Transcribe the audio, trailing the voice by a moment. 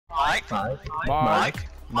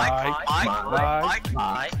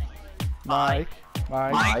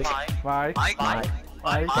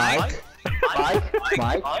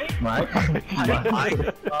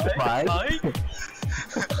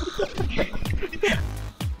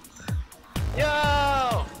Yo!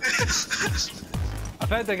 I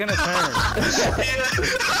bet they're gonna turn.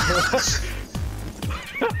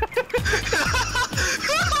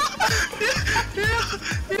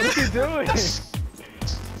 What are you doing?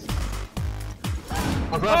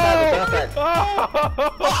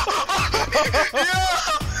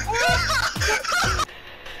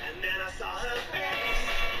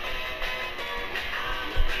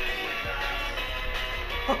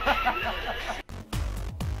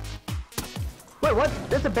 Wait, what?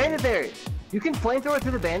 There's a bandit there! You can flamethrower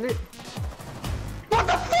through the bandit? What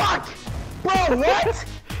the fuck? Bro, what?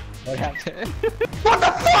 What happened? What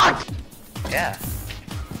the fuck? Yeah.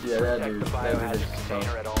 Yeah, that Check dude. the biohazard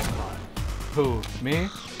container at all times. Who? Me?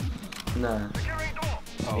 Nah.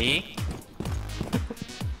 Oh. Me?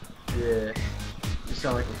 Yeah. You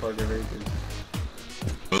sound like a fucking rapist.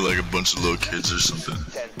 Or like a bunch of little kids or something.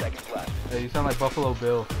 10 seconds left. Hey, you sound like Buffalo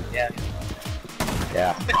Bill. Yeah.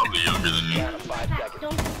 Probably younger than you. Down to 5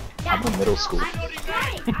 seconds. I'm in middle school.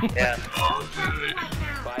 Yeah. Oh,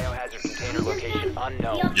 Biohazard container location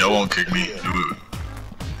unknown. y'all won't kick me. Do it.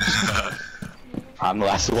 I'm the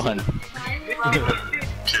last one. Okay,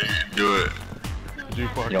 do it. You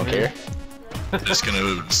You don't care? It's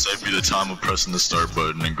gonna save me the time of pressing the start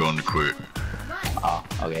button and going to quit. Oh,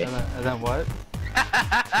 okay. And then what?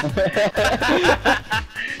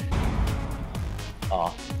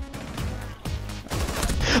 Oh.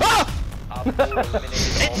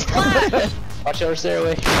 Watch our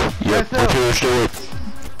stairway. Yep, watch our stairway.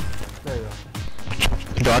 There you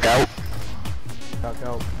Dock out. go. Back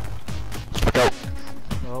out. Dock out.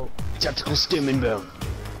 No. Tactical stim inbound.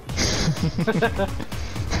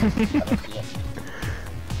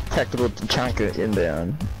 Tactical chonka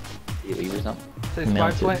inbound. You leave or something? Say spy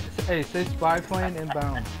Mounted. plane. Hey, say spy plane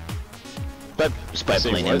inbound. But spy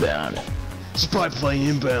plane inbound. Spy plane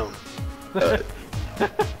inbound.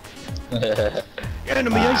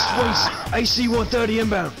 Enemy AC-130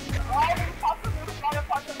 inbound.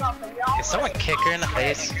 Did someone kick her in the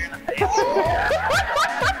face?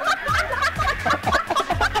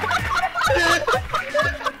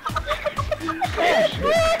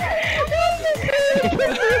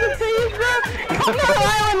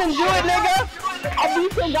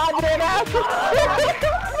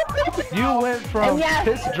 You went from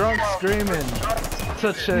piss drunk screaming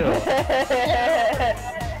to chill.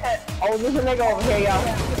 Oh, there's a nigga over here, y'all.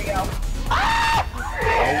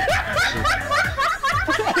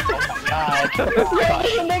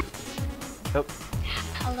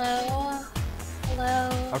 Hello?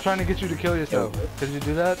 Hello? I'm trying to get you to kill yourself. Could you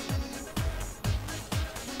do that?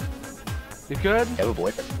 You could? You have a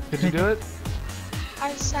boyfriend? Could you do it?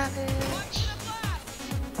 Hi, savage.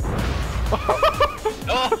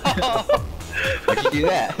 Why'd you do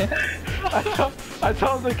that? I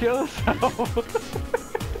told him to kill himself.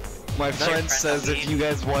 My friend says if you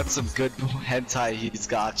guys want some good hentai, he's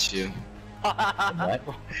got you. What?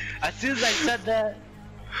 As soon as I said that.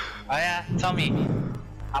 Oh yeah, tell me.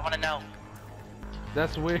 I wanna know.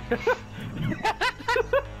 That's weird.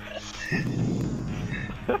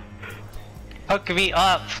 Hook me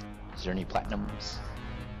up. Is there any platinums?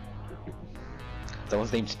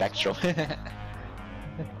 Someone's named Spectral.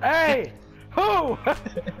 Hey! Who?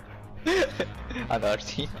 On our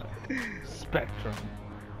team. Spectrum.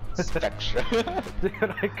 Spectral. Dude,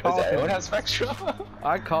 I call Does him. anyone have Spectral?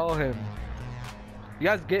 I call him. You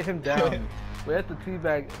guys get him down. We have to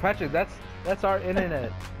teabag. Patrick, that's our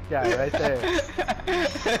internet guy right there.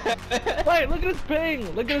 Wait, look at his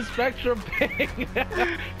ping. Look at his Spectrum ping.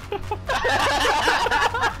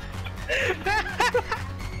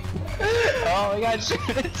 Oh my god, shit,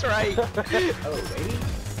 that's right. Oh, wait.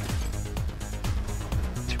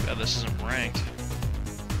 Too bad this isn't ranked.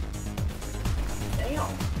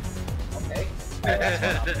 Okay. I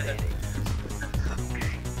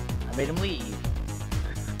made him leave.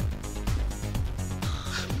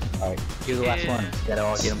 Alright, here's the last one. Gotta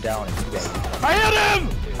all get him down and do that. I hit him!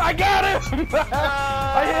 I got him!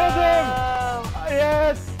 I healed him!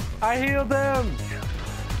 Yes! I healed him!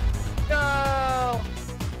 No!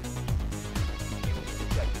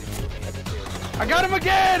 I got him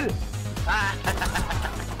again!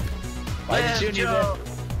 Why did you do that?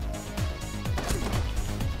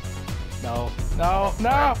 No, no,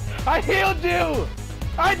 no! I healed you!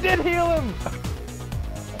 I did heal him!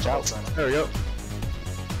 Watch out. There we go.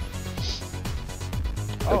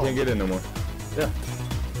 I Oh, can't get in no more. Yeah.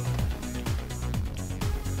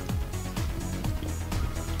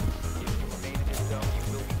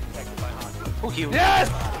 Oh, you. Yes!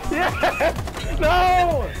 Yes!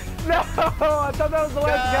 No! No! I thought that was the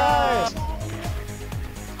last guy!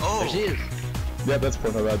 Oh. There she is. Yeah, that's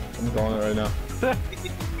porno bad. I'm calling it right now.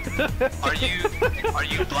 Are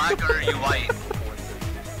you black or are you white?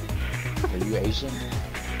 Are you Asian?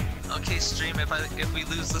 Okay, stream. If we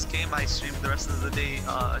lose this game, I stream the rest of the day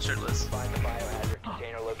shirtless. Find the biohazard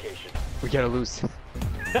container location. We gotta lose.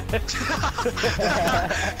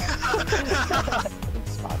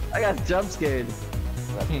 I got jump scared.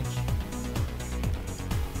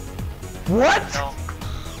 What? No.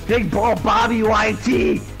 Big ball Bobby YT!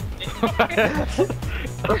 Yeah.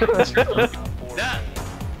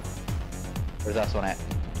 Where's that one at?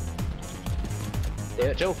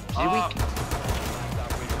 Yeah, Joe, she's weak.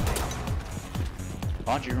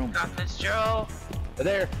 Laundry room. Got this, Joe.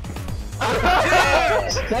 There.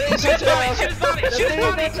 Shoot his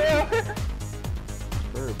body!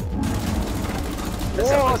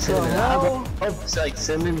 What the hell? Oh, it's like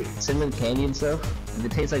cinnamon candy and stuff. If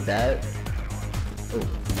it tastes like that. Oh.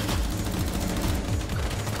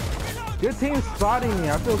 Your team's spotting me.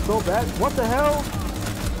 I feel so bad. What the hell?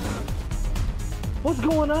 What's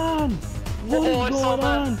going on? What is going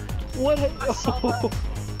on? What?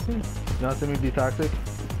 Not to me be toxic.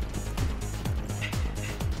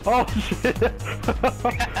 Oh shit!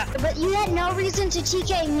 But you had no reason to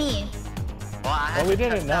TK me. Well, we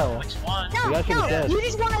didn't know. Which one? No, You guys should've said. you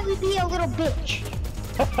just wanted to be a little bitch.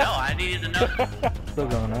 No, I needed to know. What's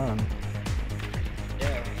going on?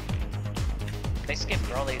 Yeah. They skipped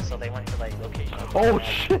early, so they went to like location. Oh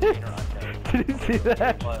shit! Did you see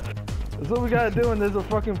that? That's what we gotta do when there's a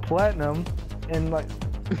fucking platinum and like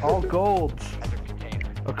all golds.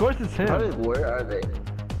 Of course it's him. Where are they?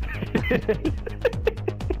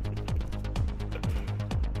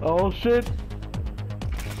 Oh shit!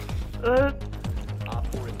 Op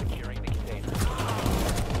 4 is securing the container.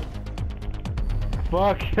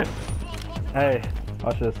 Fuck! Hey,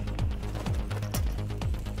 watch this.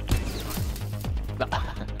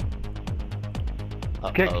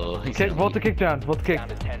 Kick! Kick! Vote the kick down! Vote the kick! Down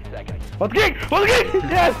to 10 seconds. Vote the kick! Vote the kick!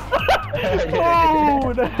 Yes!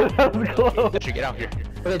 Oh, that was close! Get out here.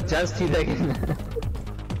 But it just 2 seconds.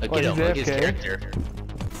 Look What, at him, he's look at his AFK? character.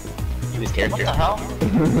 Look at his character. What the hell?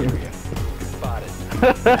 Spotted.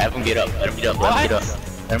 Have him get up, let him get up, let him get up.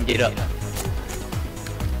 Let him get up.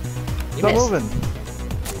 Stop moving!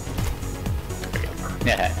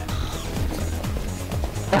 Yeah.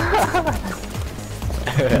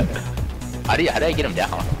 How do I get him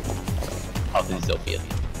down? Oh, this is Sophia.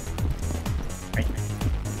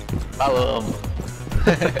 Follow him.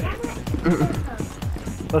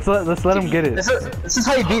 Let's let him get it. This is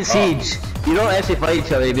how you beat Siege. You don't actually fight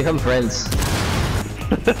each other, you become friends.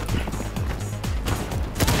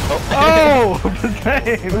 Oh!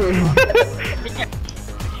 Dang!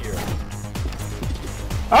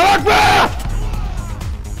 Akbar!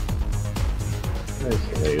 This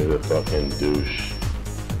nigga's a fucking douche.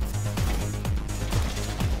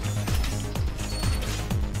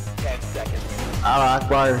 10 seconds.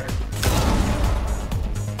 Akbar.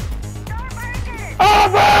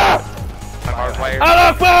 Akbar!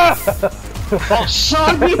 Akbar! Oh,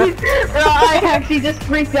 Sean, bro, I actually just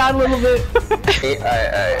freaked out a little bit.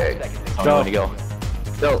 Alright. Go. Go.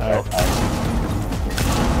 Go.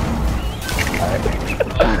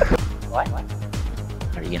 What?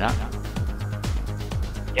 Are you not?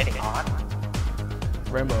 Getting on.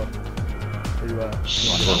 Rainbow. Where you at? You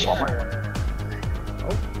wanna go to Walmart?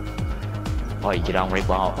 Oh, you get on right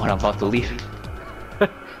when I'm about to leave.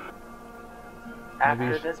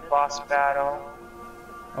 After this boss battle.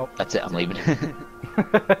 That's it, I'm leaving.